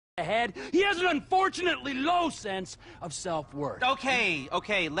ahead. He has an unfortunately low sense of self-worth. Okay,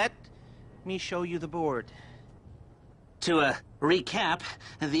 let me show you the board. To recap,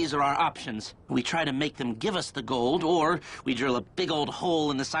 these are our options. We try to make them give us the gold, or we drill a big old hole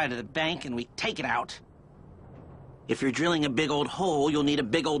in the side of the bank and we take it out. If you're drilling a big old hole, you'll need a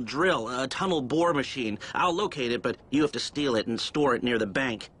big old drill, a tunnel bore machine. I'll locate it, but you have to steal it and store it near the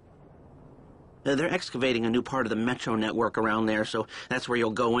bank. They're excavating a new part of the metro network around there, so that's where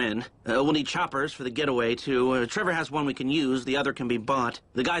you'll go in. We'll need choppers for the getaway, too. Trevor has one we can use. The other can be bought.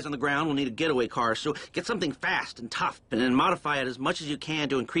 The guys on the ground will need a getaway car, so get something fast and tough, and then modify it as much as you can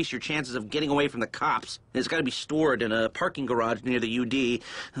to increase your chances of getting away from the cops. It's got to be stored in a parking garage near the UD.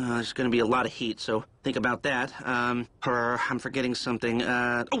 There's going to be a lot of heat, so think about that. I'm forgetting something.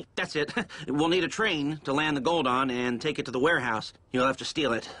 Oh, that's it. We'll need a train to land the gold on and take it to the warehouse. You'll have to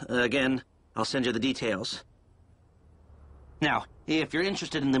steal it. Again, I'll send you the details. Now, if you're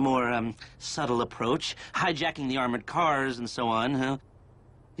interested in the more, subtle approach, hijacking the armored cars and so on,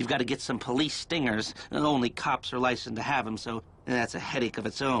 you've got to get some police stingers. Only cops are licensed to have them, so that's a headache of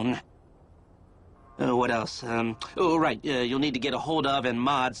its own. What else? Oh, right, you'll need to get a hold of and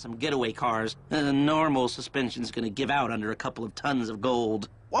mod some getaway cars. Normal suspension's gonna give out under a couple of tons of gold.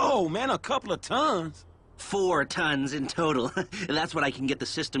 Whoa, man, a couple of tons? 4 tons in total. That's what I can get the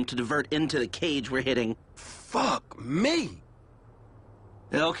system to divert into the cage we're hitting. Fuck me.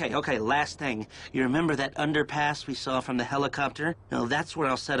 Okay, last thing. You remember that underpass we saw from the helicopter? Well, that's where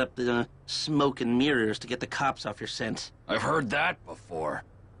I'll set up the smoke and mirrors to get the cops off your scent. I've heard that before.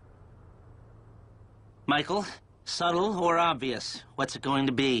 Michael, subtle or obvious? What's it going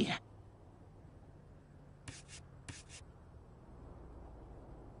to be?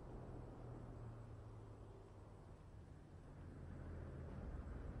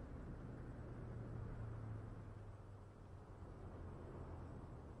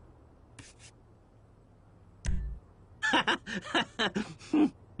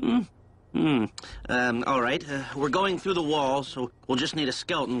 All right. We're going through the wall, so we'll just need a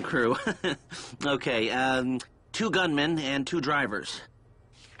skeleton crew. Okay, 2 gunmen and 2 drivers.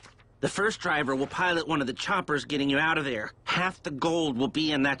 The first driver will pilot one of the choppers getting you out of there. Half the gold will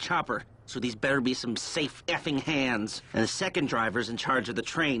be in that chopper, so these better be some safe effing hands. And the second driver's in charge of the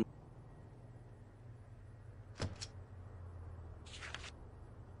train.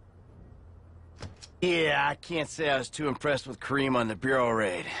 Yeah, I can't say I was too impressed with Kareem on the Bureau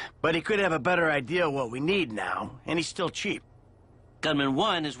raid. But he could have a better idea of what we need now, and he's still cheap. Gunman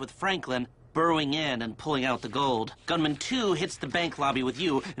 1 is with Franklin, burrowing in and pulling out the gold. Gunman 2 hits the bank lobby with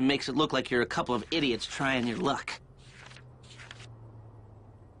you and makes it look like you're a couple of idiots trying your luck.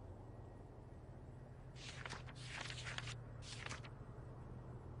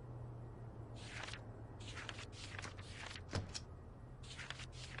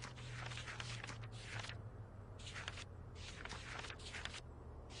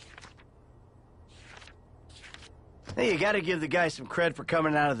 Hey, you gotta give the guy some cred for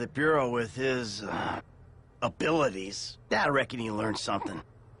coming out of the Bureau with his, abilities. I reckon he learned something.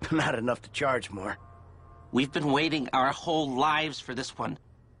 Not enough to charge more. We've been waiting our whole lives for this one.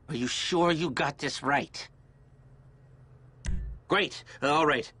 Are you sure you got this right? Great. All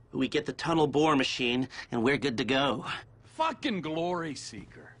right. We get the tunnel bore machine, and we're good to go. Fucking glory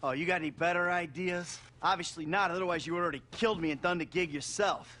seeker. Oh, you got any better ideas? Obviously not, otherwise you already killed me and done the gig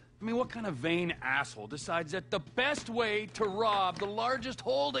yourself. I mean, what kind of vain asshole decides that the best way to rob the largest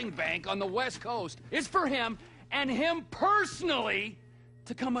holding bank on the West Coast is for him, and him personally,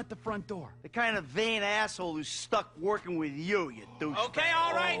 to come at the front door? The kind of vain asshole who's stuck working with you douche. Okay,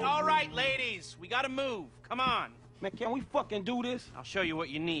 all right, ladies. We gotta move. Come on. Man, can we fucking do this? I'll show you what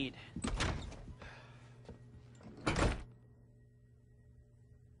you need.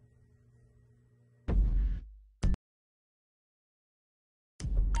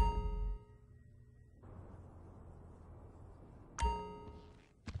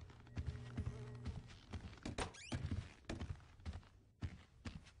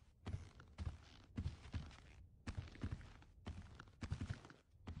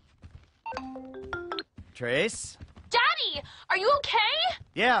 Trace? Daddy, are you okay?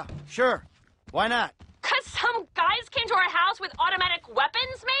 Yeah, sure. Why not? 'Cause some guys came to our house with automatic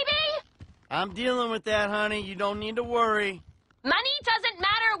weapons, maybe? I'm dealing with that, honey. You don't need to worry. Money doesn't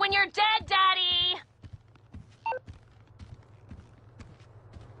matter when you're dead, Daddy.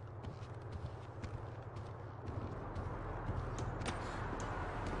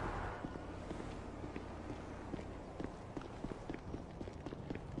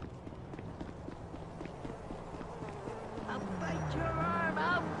 I'll bite your arm!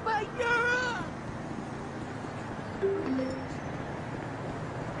 I'll bite your arm!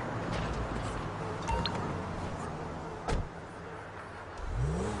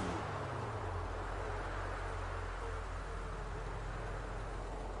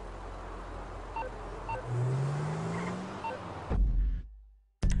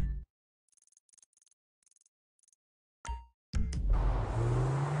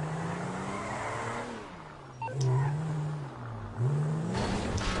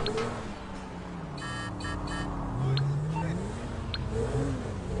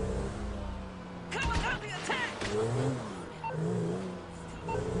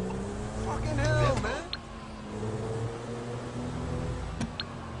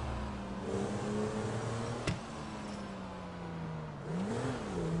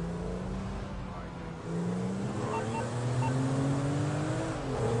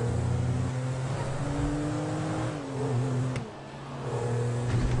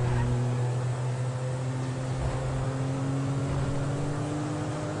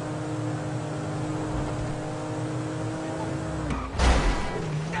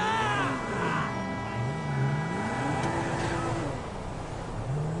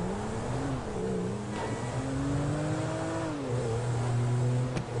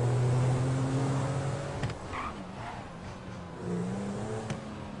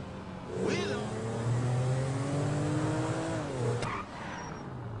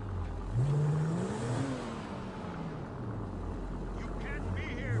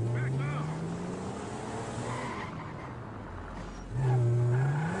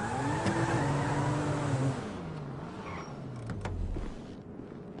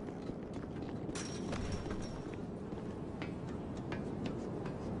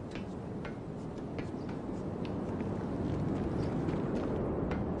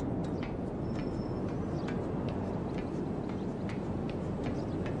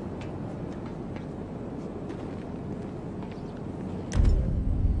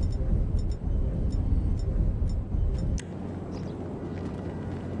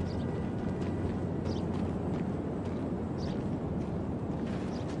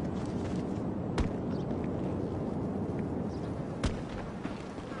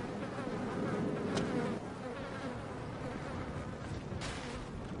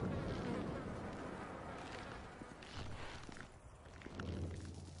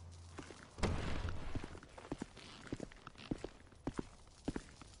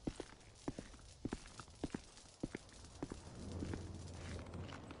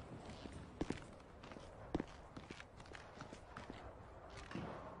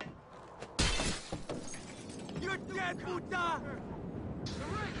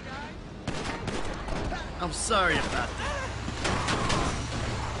 I'm sorry about that.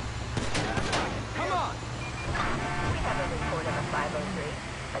 Come on! We have a report of a 503.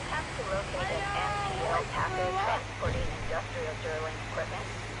 Attempt to locate an MTL packer transporting industrial drilling equipment.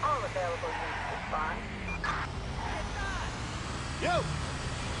 All available units respond. Yo!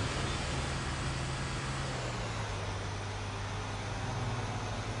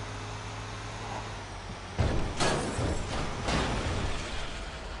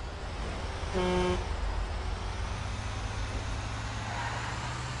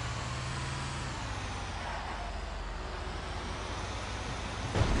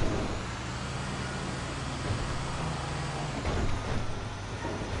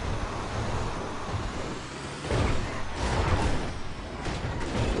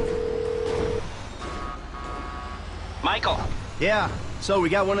 Michael, Yeah, so we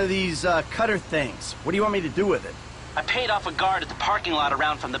got one of these cutter things. What do you want me to do with it? I paid off a guard at the parking lot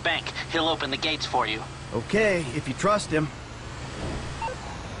around from the bank. He'll open the gates for you. Okay, if you trust him.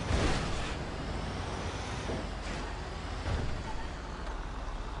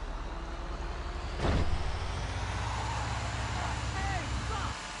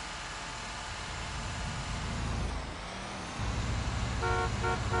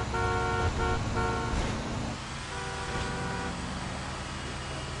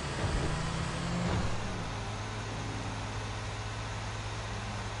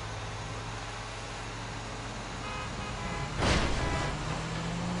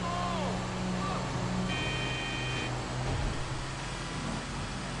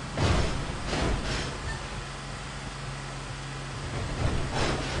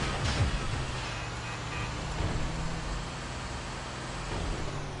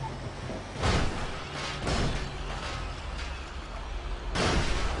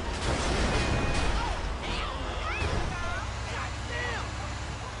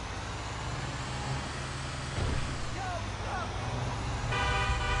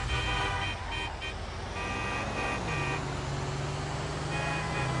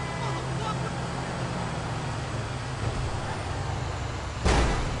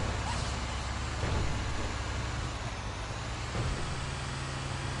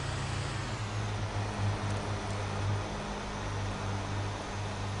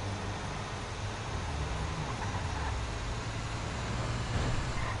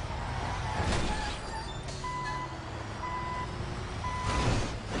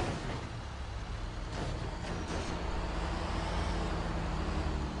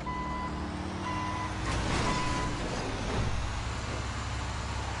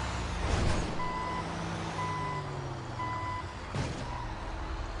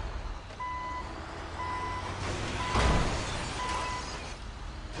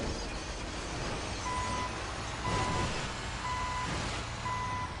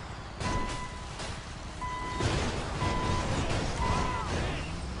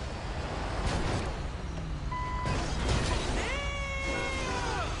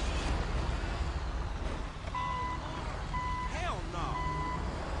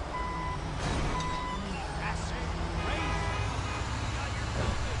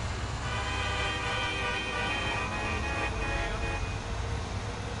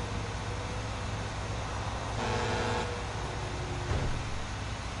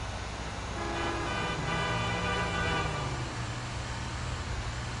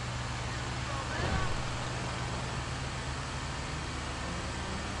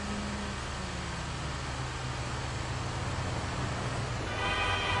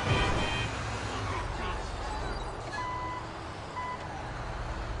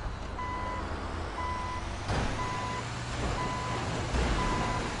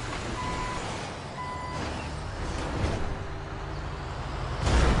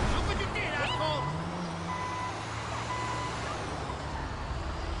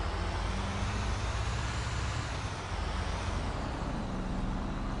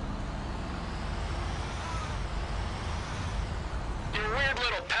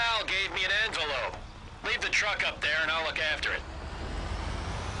 Little pal gave me an envelope. Leave the truck up there and I'll look after it.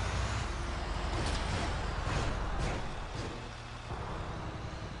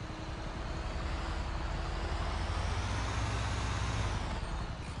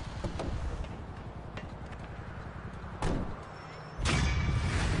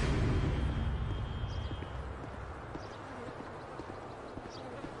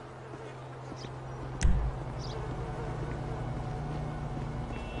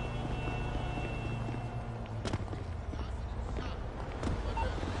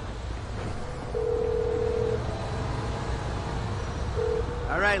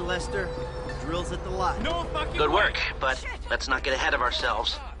 All right, Lester. Drill's at the lot. No fucking Good way. work, but let's not get ahead of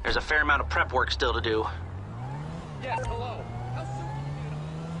ourselves. There's a fair amount of prep work still to do. Yes, hello. How soon can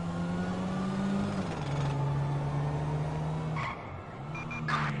you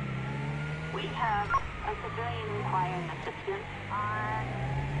get We have a civilian requiring assistance on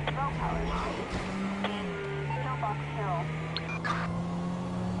Belltower Street in Snowbox Hill.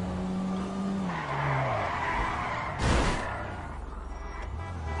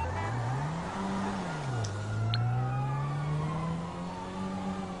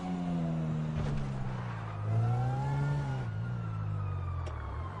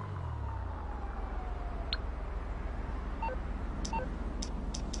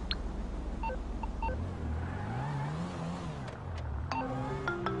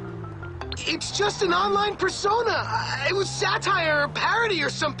 It's just an online persona. It was satire or parody or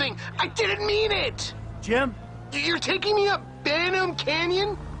something. I didn't mean it. Jim? You're taking me up Banham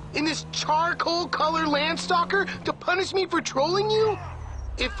Canyon in this charcoal color Landstalker to punish me for trolling you?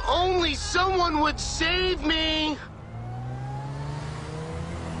 If only someone would save me.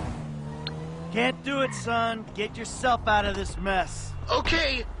 Can't do it, son. Get yourself out of this mess.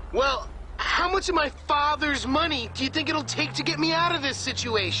 Okay, well, how much of my father's money do you think it'll take to get me out of this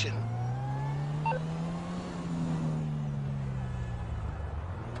situation?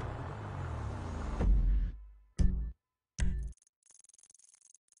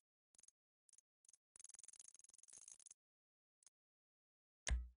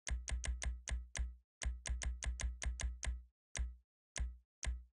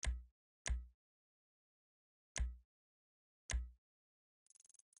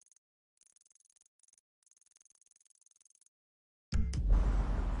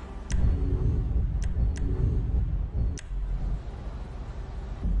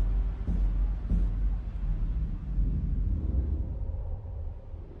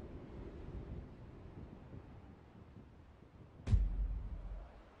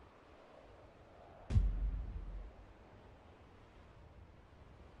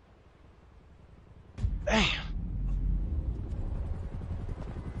 Damn.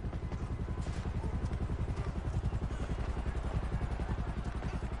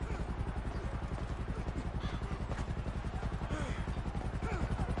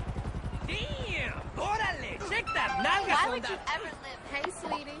 Damn! Órale! Check that nalgas Why on would that. you ever live? Hey,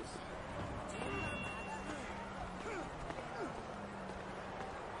 sweetie.